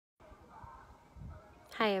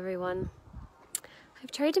Hi everyone.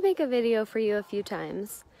 I've tried to make a video for you a few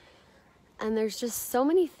times, and there's just so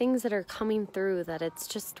many things that are coming through that it's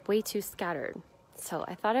just way too scattered. So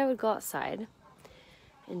I thought I would go outside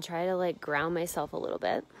and try to ground myself a little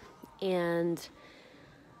bit and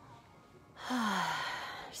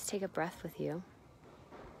just take a breath with you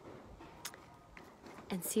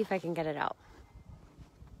and see if I can get it out.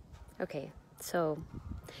 Okay, so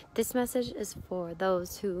this message is for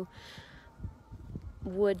those who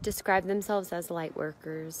would describe themselves as light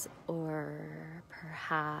workers, or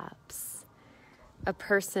perhaps a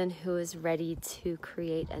person who is ready to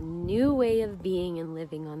create a new way of being and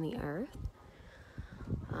living on the earth.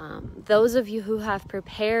 Those of you who have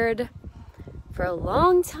prepared for a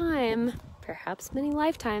long time, perhaps many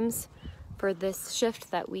lifetimes, for this shift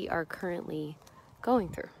that we are currently going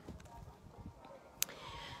through.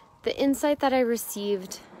 The insight that I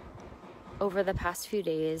received over the past few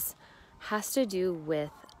days has to do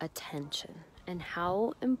with attention and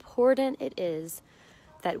how important it is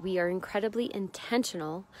that we are incredibly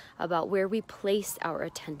intentional about where we place our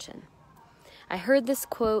attention. I heard this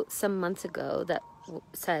quote some months ago that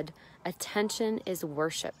said, "Attention is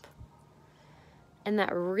worship." And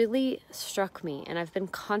that really struck me, and I've been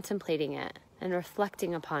contemplating it and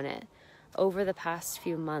reflecting upon it over the past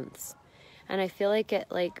few months. And I feel like it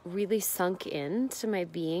really sunk into my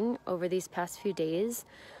being over these past few days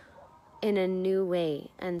in a new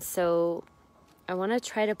way. And so I want to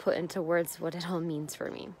try to put into words what it all means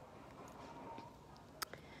for me.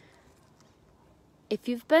 If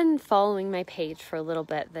you've been following my page for a little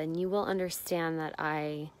bit, then you will understand that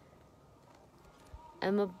I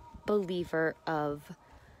am a believer of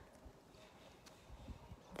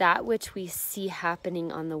that which we see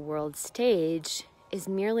happening on the world stage is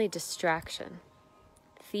merely distraction,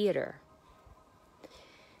 theater.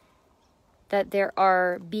 That there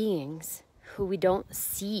are beings who we don't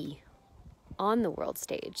see on the world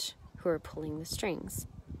stage who are pulling the strings.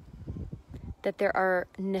 That there are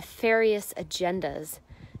nefarious agendas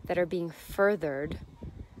that are being furthered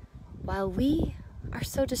while we are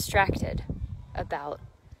so distracted about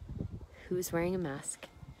who's wearing a mask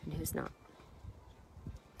and who's not.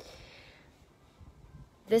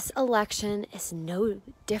 This election is no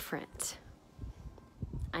different.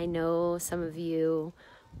 I know some of you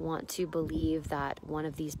want to believe that one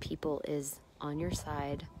of these people is on your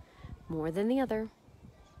side more than the other.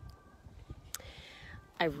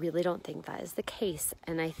 I really don't think that is the case,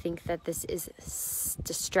 and I think that this is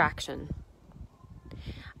distraction.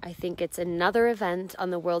 I think it's another event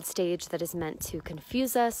on the world stage that is meant to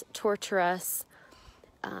confuse us, torture us,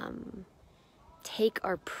 take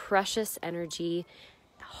our precious energy,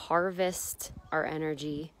 harvest our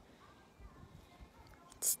energy,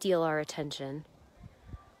 steal our attention,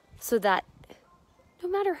 so that no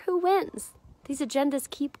matter who wins, these agendas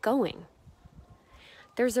keep going.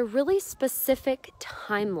 There's a really specific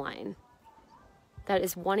timeline that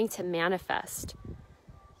is wanting to manifest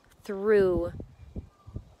through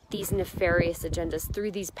these nefarious agendas,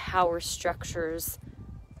 through these power structures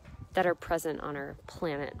that are present on our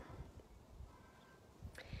planet.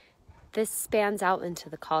 This spans out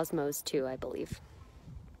into the cosmos too, I believe.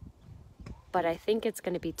 But I think it's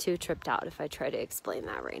going to be too tripped out if I try to explain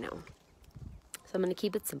that right now. So I'm going to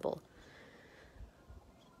keep it simple.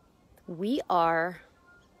 We are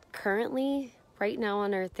currently, right now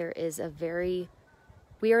on Earth,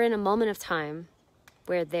 we are in a moment of time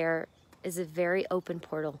where there is a very open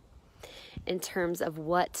portal in terms of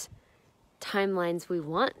what timelines we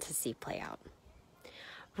want to see play out.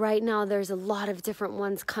 Right now, there's a lot of different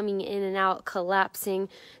ones coming in and out, collapsing,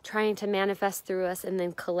 trying to manifest through us, and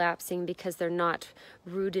then collapsing because they're not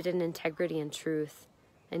rooted in integrity and truth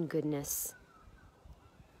and goodness.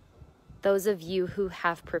 Those of you who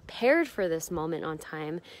have prepared for this moment on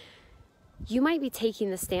time, you might be taking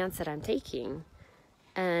the stance that I'm taking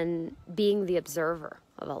and being the observer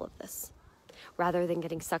of all of this, rather than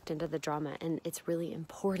getting sucked into the drama. And it's really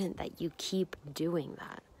important that you keep doing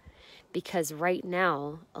that. Because right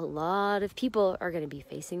now, a lot of people are going to be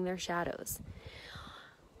facing their shadows.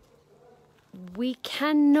 We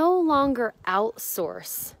can no longer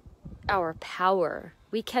outsource our power.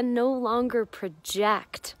 We can no longer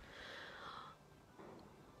project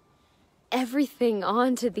everything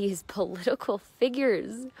onto these political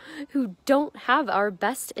figures who don't have our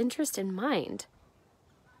best interest in mind,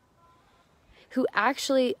 who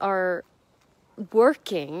actually are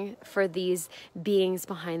working for these beings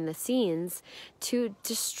behind the scenes to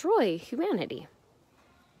destroy humanity,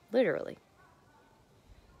 literally.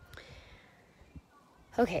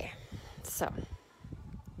 Okay, so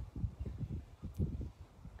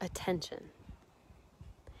attention.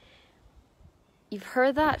 You've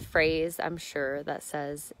heard that phrase, I'm sure, that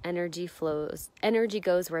says energy flows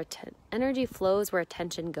where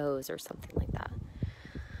attention goes, or something like that.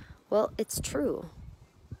 Well, it's true.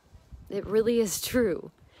 It really is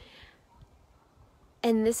true.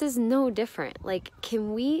 And this is no different. Like,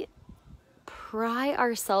 can we pry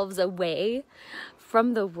ourselves away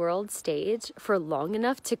from the world stage for long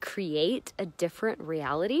enough to create a different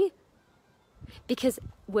reality? Because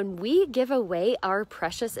when we give away our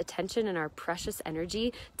precious attention and our precious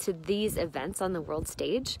energy to these events on the world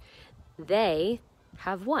stage, they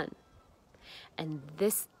have won. And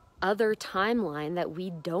this other timeline that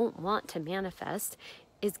we don't want to manifest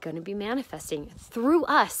is going to be manifesting through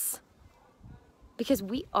us. Because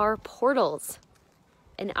we are portals.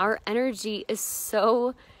 And our energy is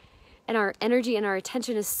so, and our energy and our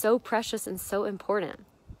attention is so precious and so important.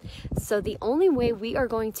 So the only way we are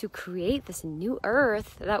going to create this new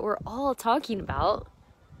earth that we're all talking about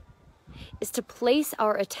is to place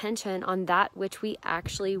our attention on that which we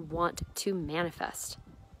actually want to manifest.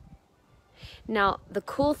 Now, the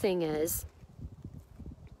cool thing is,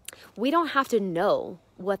 we don't have to know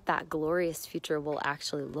what that glorious future will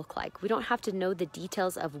actually look like. We don't have to know the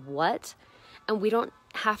details of what, and we don't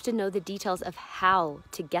have to know the details of how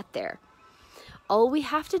to get there. All we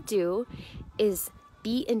have to do is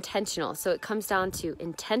be intentional. So it comes down to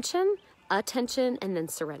intention, attention, and then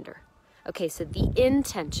surrender. Okay, so the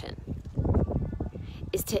intention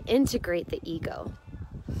is to integrate the ego,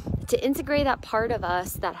 to integrate that part of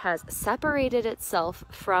us that has separated itself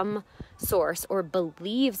from source or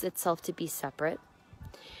believes itself to be separate.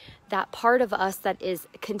 That part of us that is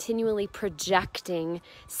continually projecting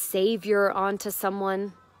savior onto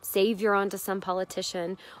someone, savior onto some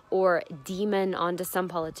politician, or demon onto some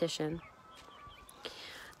politician.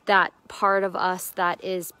 That part of us that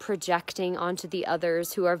is projecting onto the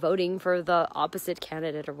others who are voting for the opposite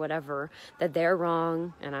candidate or whatever, that they're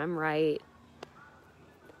wrong and I'm right.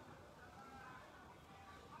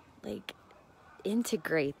 Like,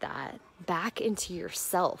 integrate that back into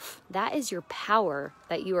yourself. That is your power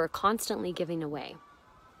that you are constantly giving away.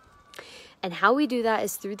 And how we do that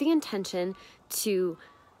is through the intention to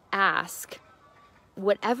ask,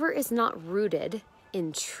 whatever is not rooted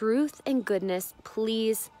in truth and goodness,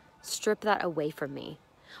 please strip that away from me,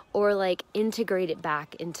 or like integrate it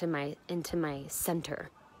back into my center.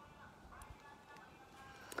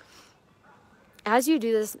 As you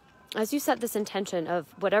do this, as you set this intention of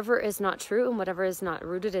whatever is not true and whatever is not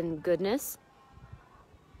rooted in goodness,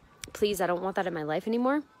 please, I don't want that in my life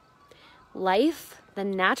anymore. Life, the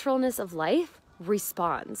naturalness of life,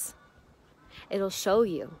 responds. It'll show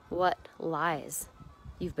you what lies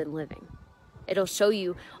you've been living. It'll show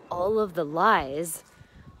you all of the lies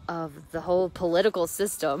of the whole political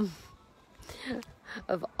system,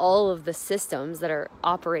 of all of the systems that are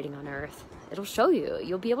operating on Earth. It'll show you.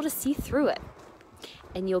 You'll be able to see through it.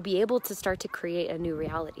 And you'll be able to start to create a new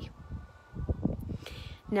reality.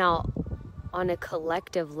 Now, on a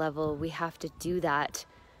collective level, we have to do that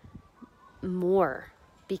more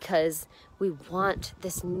because we want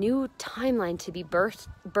this new timeline to be birthed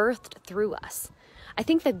through us. I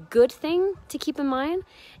think the good thing to keep in mind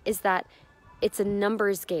is that it's a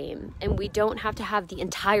numbers game and we don't have to have the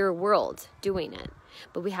entire world doing it.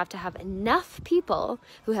 But we have to have enough people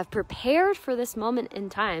who have prepared for this moment in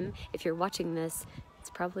time. If you're watching this, it's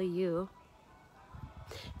probably you,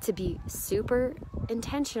 to be super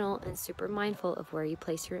intentional and super mindful of where you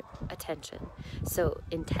place your attention. So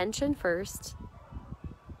intention first.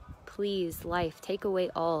 Please, life, take away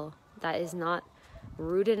all that is not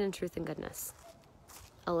rooted in truth and goodness.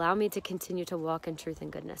 Allow me to continue to walk in truth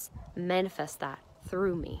and goodness. Manifest that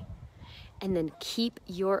through me. And then keep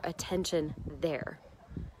your attention there.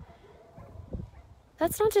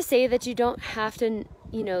 That's not to say that you don't have to,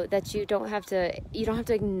 that you don't have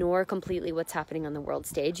to ignore completely what's happening on the world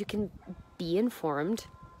stage. You can be informed,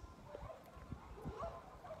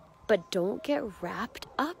 but don't get wrapped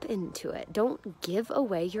up into it. Don't give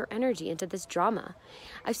away your energy into this drama.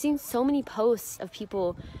 I've seen so many posts of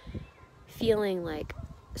people feeling like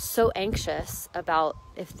so anxious about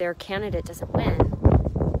if their candidate doesn't win.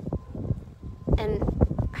 And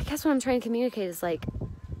I guess what I'm trying to communicate is like,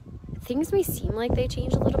 things may seem like they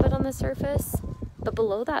change a little bit on the surface, but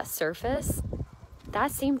below that surface, that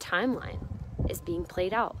same timeline is being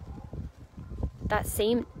played out. That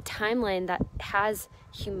same timeline that has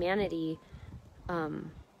humanity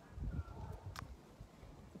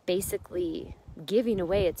basically giving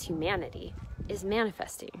away its humanity is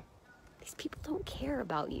manifesting. These people don't care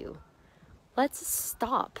about you. Let's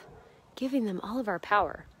stop giving them all of our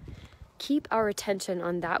power. Keep our attention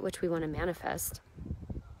on that which we want to manifest.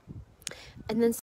 And then